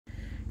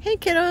Hey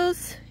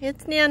kiddos,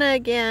 it's Nana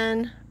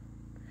again.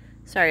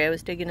 Sorry, I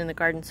was digging in the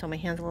garden so my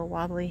hand's a little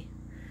wobbly.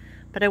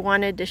 But I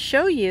wanted to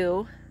show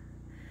you,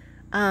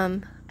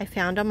 I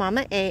found a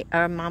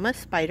mama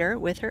spider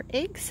with her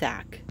egg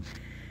sac.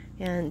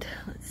 And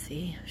let's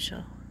see if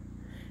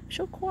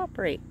she'll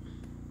cooperate.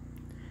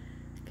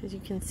 Because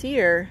you can see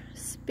her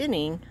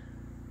spinning.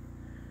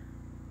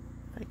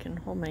 If I can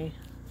hold my,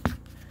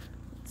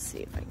 let's see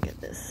if I can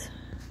get this.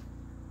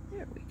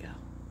 There we go.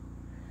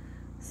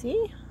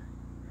 See?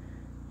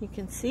 You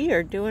can see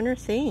her doing her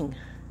thing.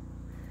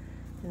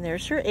 And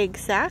there's her egg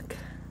sac.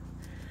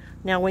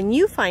 Now when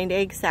you find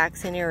egg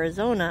sacs in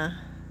Arizona,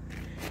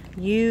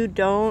 you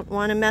don't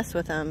want to mess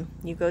with them.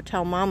 You go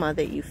tell Mama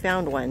that you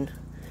found one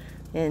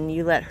and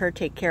you let her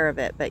take care of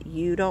it, but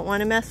you don't want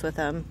to mess with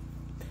them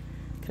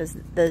because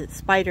the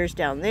spiders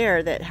down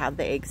there that have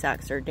the egg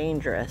sacs are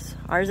dangerous.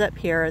 Ours up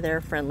here,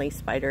 they're friendly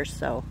spiders,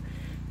 so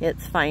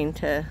it's fine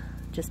to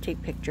just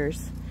take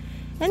pictures.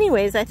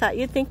 Anyways, I thought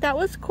you'd think that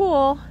was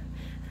cool.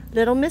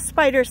 Little Miss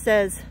Spider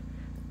says,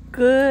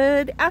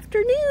 "Good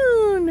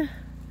afternoon,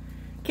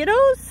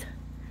 kiddos.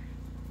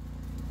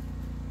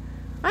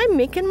 I'm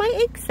making my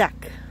egg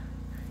sac.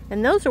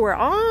 And those are where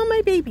all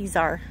my babies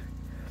are."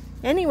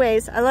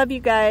 Anyways, I love you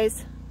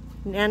guys.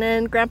 Nana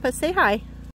and Grandpa say hi.